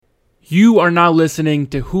You are now listening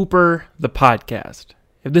to Hooper, the podcast.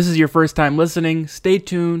 If this is your first time listening, stay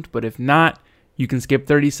tuned, but if not, you can skip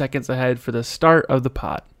 30 seconds ahead for the start of the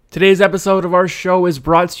pod. Today's episode of our show is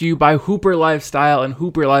brought to you by Hooper Lifestyle and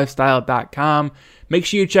HooperLifestyle.com. Make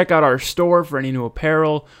sure you check out our store for any new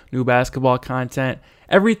apparel, new basketball content.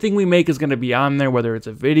 Everything we make is going to be on there, whether it's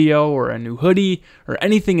a video or a new hoodie or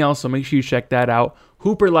anything else, so make sure you check that out.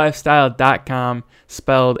 HooperLifestyle.com,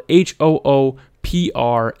 spelled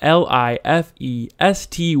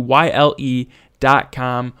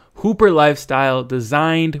HooperLifestyle.com. Hooper Lifestyle,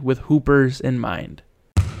 designed with Hoopers in mind.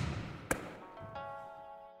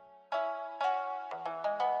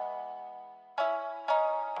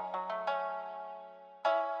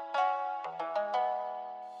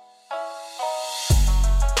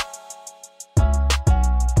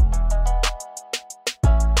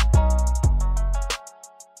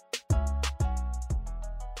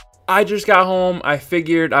 I just got home. I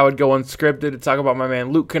figured I would go unscripted to talk about my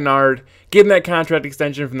man Luke Kennard getting that contract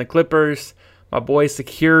extension from the Clippers. My boy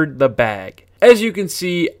secured the bag. As you can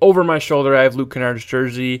see, over my shoulder I have Luke Kennard's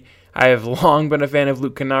jersey. I have long been a fan of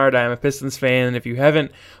Luke Kennard. I am a Pistons fan, and if you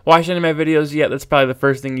haven't watched any of my videos yet, that's probably the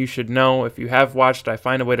first thing you should know. If you have watched, I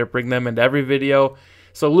find a way to bring them into every video.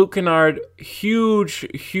 So Luke Kennard, huge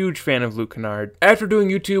fan of Luke Kennard. After doing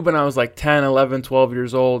YouTube when I was like 10, 11, 12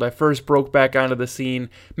 years old, I first broke back onto the scene,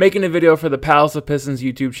 making a video for the Palace of Pistons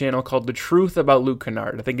YouTube channel called The Truth About Luke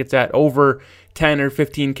Kennard. I think it's at over 10 or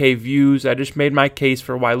 15K views. I just made my case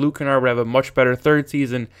for why Luke Kennard would have a much better third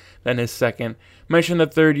season than his second. Mentioned the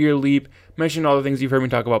third-year leap, mentioned all the things you've heard me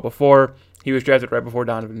talk about before. He was drafted right before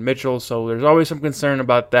Donovan Mitchell, so there's always some concern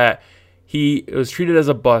about that. He was treated as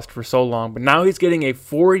a bust for so long, but now he's getting a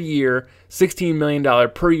 4-year, $16 million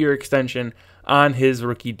per year extension on his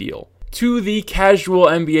rookie deal. To the casual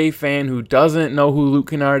NBA fan who doesn't know who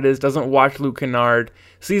Luke Kennard is, doesn't watch Luke Kennard,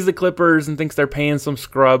 sees the Clippers and thinks they're paying some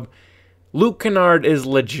scrub, Luke Kennard is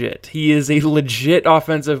legit. He is a legit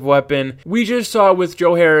offensive weapon. We just saw with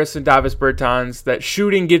Joe Harris and Davis Bertans that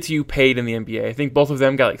shooting gets you paid in the NBA. I think both of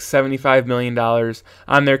them got like $75 million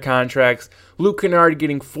on their contracts. Luke Kennard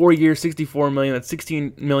getting 4 years, $64 million. That's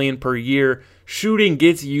 $16 million per year. Shooting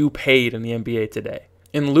gets you paid in the NBA today.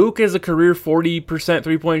 And Luke is a career 40%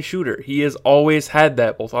 three-point shooter. He has always had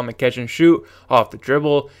that, both on the catch and shoot, off the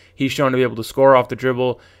dribble. He's shown to be able to score off the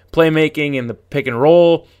dribble, playmaking in the pick and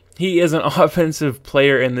roll. He is an offensive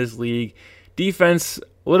player in this league. Defense,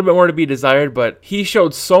 a little bit more to be desired, but he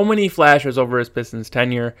showed so many flashes over his Pistons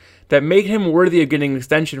tenure that made him worthy of getting an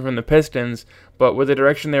extension from the Pistons. But with the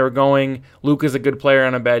direction they were going, Luke is a good player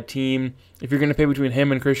on a bad team. If you're going to pay between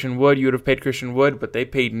him and Christian Wood, you would have paid Christian Wood, but they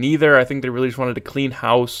paid neither. I think they really just wanted to clean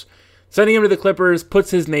house. Sending him to the Clippers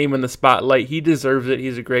puts his name in the spotlight. He deserves it.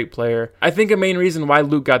 He's a great player. I think a main reason why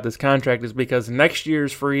Luke got this contract is because next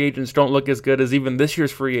year's free agents don't look as good as even this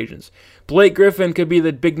year's free agents. Blake Griffin could be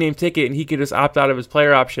the big name ticket and he could just opt out of his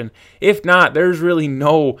player option. If not, there's really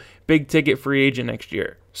no big ticket free agent next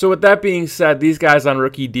year. So with that being said, these guys on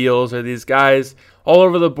rookie deals or these guys all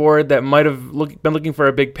over the board that might have been looking for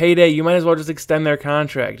a big payday, you might as well just extend their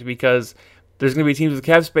contract because there's going to be teams with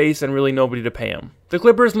cap space and really nobody to pay him. The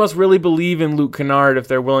Clippers must really believe in Luke Kennard if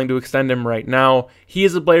they're willing to extend him right now. He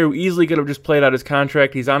is a player who easily could have just played out his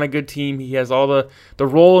contract. He's on a good team. He has all the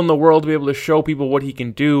role in the world to be able to show people what he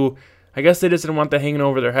can do. I guess they just didn't want that hanging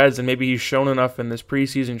over their heads, and maybe he's shown enough in this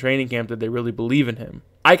preseason training camp that they really believe in him.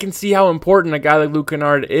 I can see how important a guy like Luke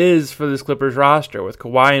Kennard is for this Clippers roster with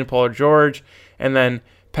Kawhi and Paul George, and then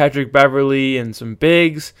Patrick Beverley and some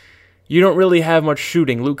bigs. You don't really have much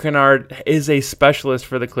shooting. Luke Kennard is a specialist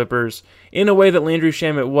for the Clippers in a way that Landry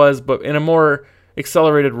Shamet was, but in a more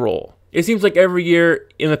accelerated role. It seems like every year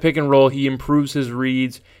in the pick and roll, he improves his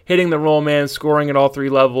reads, hitting the roll man, scoring at all three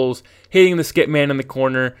levels, hitting the skip man in the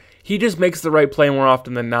corner. He just makes the right play more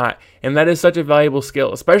often than not, and that is such a valuable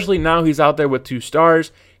skill, especially now he's out there with 2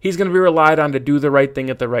 stars. He's going to be relied on to do the right thing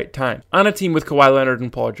at the right time. On a team with Kawhi Leonard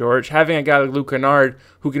and Paul George, having a guy like Luke Kennard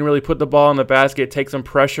who can really put the ball in the basket, take some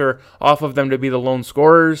pressure off of them to be the lone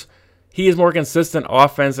scorers, he is more consistent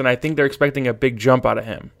offense, and I think they're expecting a big jump out of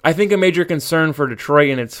him. I think a major concern for Detroit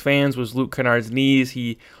and its fans was Luke Kennard's knees.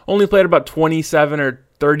 He only played about 27 or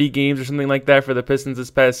 30 games or something like that for the Pistons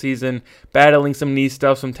this past season, battling some knee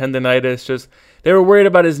stuff, some tendonitis. They were worried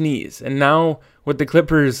about his knees, and now with the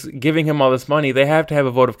Clippers giving him all this money, they have to have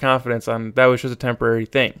a vote of confidence on that was just a temporary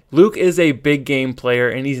thing. Luke is a big game player,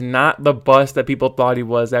 and he's not the bust that people thought he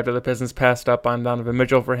was after the Pistons passed up on Donovan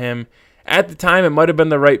Mitchell for him. At the time, it might have been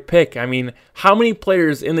the right pick. I mean, how many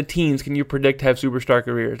players in the teens can you predict have superstar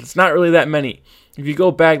careers? It's not really that many. If you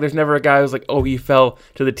go back, there's never a guy who's like, oh, he fell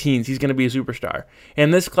to the teens, he's going to be a superstar.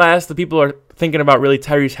 In this class, the people are thinking about really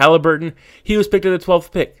Tyrese Halliburton. He was picked at the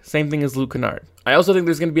 12th pick. Same thing as Luke Kennard. I also think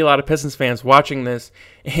there's going to be a lot of Pistons fans watching this,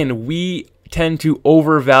 and we tend to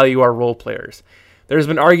overvalue our role players. There's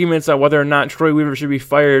been arguments on whether or not Troy Weaver should be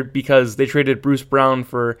fired because they traded Bruce Brown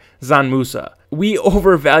for Zan Musa. We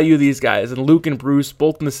overvalue these guys, and Luke and Bruce,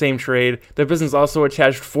 both in the same trade. The Pistons also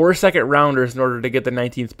attached 4 second-rounders in order to get the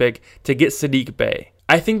 19th pick to get Sadiq Bey.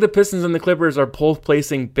 I think the Pistons and the Clippers are both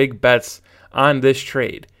placing big bets on this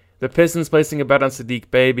trade. The Pistons placing a bet on Sadiq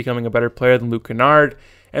Bey becoming a better player than Luke Kennard,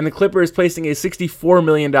 and the Clippers placing a $64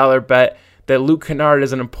 million bet that Luke Kennard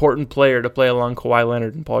is an important player to play along Kawhi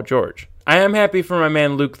Leonard and Paul George. I am happy for my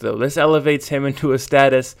man Luke, though. This elevates him into a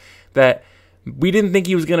status that we didn't think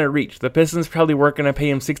he was going to reach. The Pistons probably weren't going to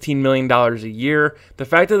pay him $16 million a year. The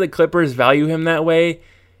fact that the Clippers value him that way,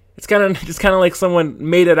 it's kind of like someone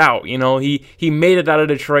made it out. You know, he made it out of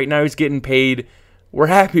Detroit. Now he's getting paid. We're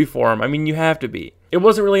happy for him. I mean, you have to be. It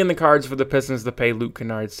wasn't really in the cards for the Pistons to pay Luke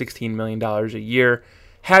Kennard $16 million a year.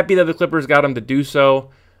 Happy that the Clippers got him to do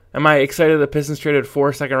so. Am I excited the Pistons traded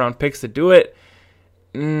 4 second-round picks to do it?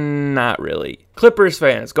 Not really. Clippers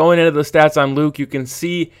fans, going into the stats on Luke, you can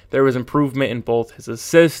see there was improvement in both his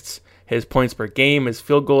assists, his points per game, his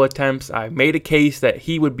field goal attempts. I made a case that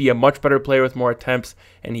he would be a much better player with more attempts,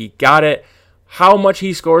 and he got it. How much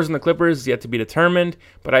he scores in the Clippers is yet to be determined,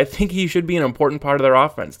 but I think he should be an important part of their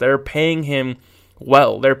offense. They're paying him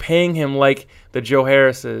well. They're paying him like the Joe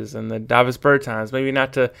Harrises and the Davis Bertans, maybe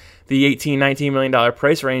not to the $18, $19 million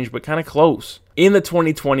price range, but kind of close. In the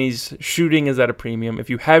 2020s, shooting is at a premium. If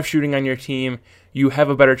you have shooting on your team, you have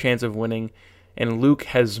a better chance of winning. And Luke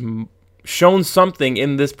has shown something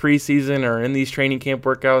in this preseason or in these training camp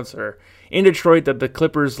workouts or in Detroit that the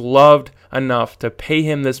Clippers loved enough to pay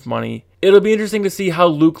him this money. It'll be interesting to see how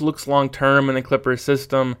Luke looks long-term in the Clippers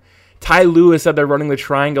system. Ty Lue has said they're running the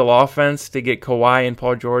triangle offense to get Kawhi and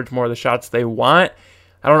Paul George more of the shots they want.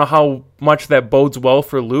 I don't know how much that bodes well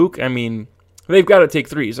for Luke. I mean, they've got to take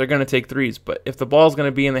threes. They're going to take threes. But if the ball's going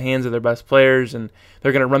to be in the hands of their best players and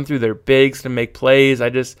they're going to run through their bigs to make plays, I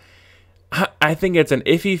think it's an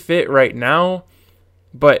iffy fit right now.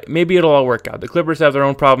 But maybe it'll all work out. The Clippers have their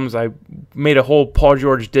own problems. I made a whole Paul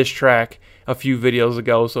George diss track a few videos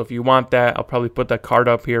ago, so if you want that, I'll probably put that card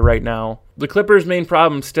up here right now. The Clippers' main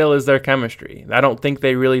problem still is their chemistry. I don't think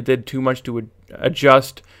they really did too much to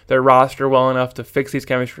adjust their roster well enough to fix these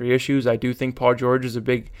chemistry issues. I do think Paul George is a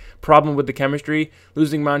big problem with the chemistry.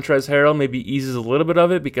 Losing Montrezl Harrell maybe eases a little bit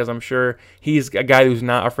of it because I'm sure he's a guy who's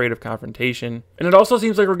not afraid of confrontation. And it also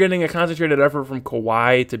seems like we're getting a concentrated effort from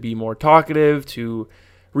Kawhi to be more talkative, to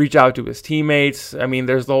reach out to his teammates. I mean,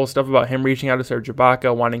 there's the whole stuff about him reaching out to Serge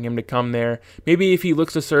Ibaka, wanting him to come there. Maybe if he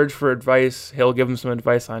looks to Serge for advice, he'll give him some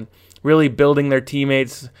advice on really building their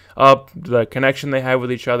teammates up, the connection they have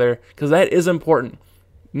with each other, because that is important.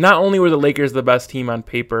 Not only were the Lakers the best team on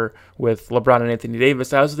paper with LeBron and Anthony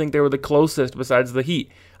Davis, I also think they were the closest besides the Heat.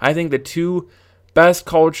 I think the two best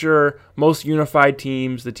culture, most unified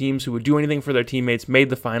teams, the teams who would do anything for their teammates, made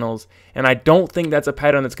the finals, and I don't think that's a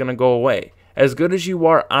pattern that's going to go away. As good as you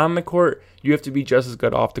are on the court, you have to be just as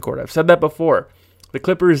good off the court. I've said that before. The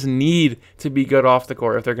Clippers need to be good off the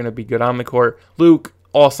court if they're going to be good on the court. Luke,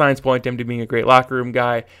 all signs point to him to being a great locker room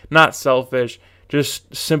guy, not selfish,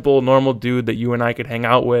 just simple, normal dude that you and I could hang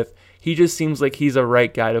out with. He just seems like he's a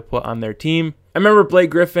right guy to put on their team. I remember Blake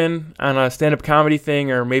Griffin on a stand-up comedy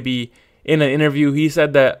thing, or maybe in an interview, he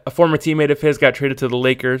said that a former teammate of his got traded to the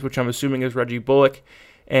Lakers, which I'm assuming is Reggie Bullock,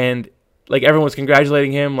 and like everyone was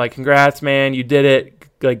congratulating him, like, congrats, man, you did it,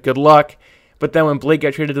 like, good luck. But then when Blake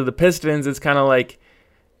got traded to the Pistons, it's kind of like,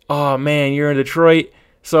 oh, man, you're in Detroit.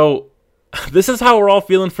 So this is how we're all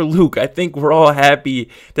feeling for Luke. I think we're all happy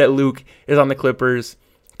that Luke is on the Clippers.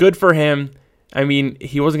 Good for him. I mean,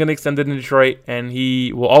 he wasn't going to extend it in Detroit, and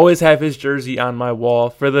he will always have his jersey on my wall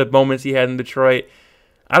for the moments he had in Detroit.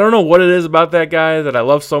 I don't know what it is about that guy that I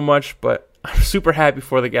love so much, but I'm super happy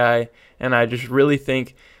for the guy, and I just really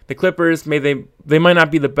think the Clippers, they might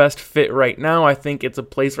not be the best fit right now. I think it's a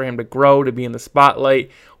place for him to grow, to be in the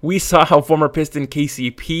spotlight. We saw how former Piston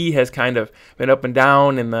KCP has kind of been up and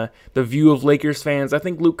down in the view of Lakers fans. I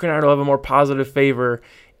think Luke Kennard will have a more positive favor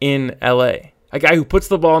in LA. A guy who puts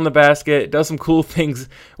the ball in the basket, does some cool things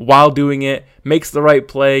while doing it, makes the right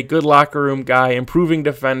play, good locker room guy, improving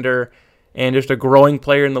defender, and just a growing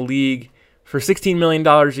player in the league. For $16 million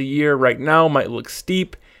a year right now might look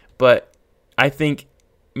steep, but I think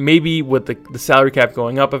maybe with the salary cap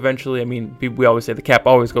going up eventually, I mean, we always say the cap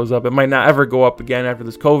always goes up. It might not ever go up again after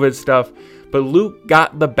this COVID stuff, but Luke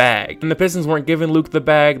got the bag. And the Pistons weren't giving Luke the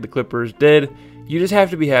bag, the Clippers did. You just have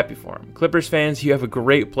to be happy for him. Clippers fans, you have a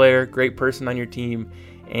great player, great person on your team,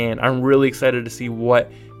 and I'm really excited to see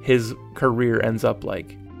what his career ends up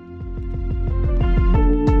like.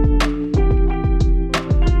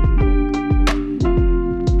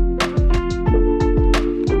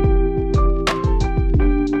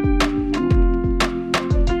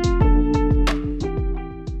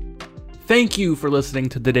 Thank you for listening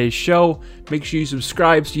to today's show. Make sure you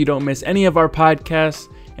subscribe so you don't miss any of our podcasts.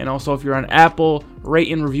 And also, if you're on Apple, rate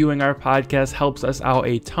and reviewing our podcast helps us out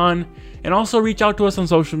a ton. And also reach out to us on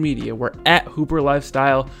social media. We're at Hooper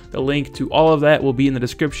Lifestyle. The link to all of that will be in the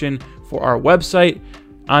description for our website.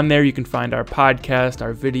 On there, you can find our podcast,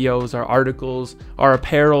 our videos, our articles, our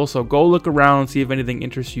apparel. So go look around, see if anything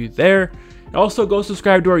interests you there. And also, go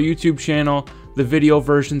subscribe to our YouTube channel. The video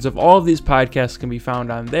versions of all of these podcasts can be found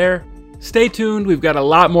on there. Stay tuned. We've got a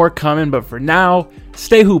lot more coming, but for now,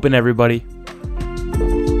 stay hooping, everybody.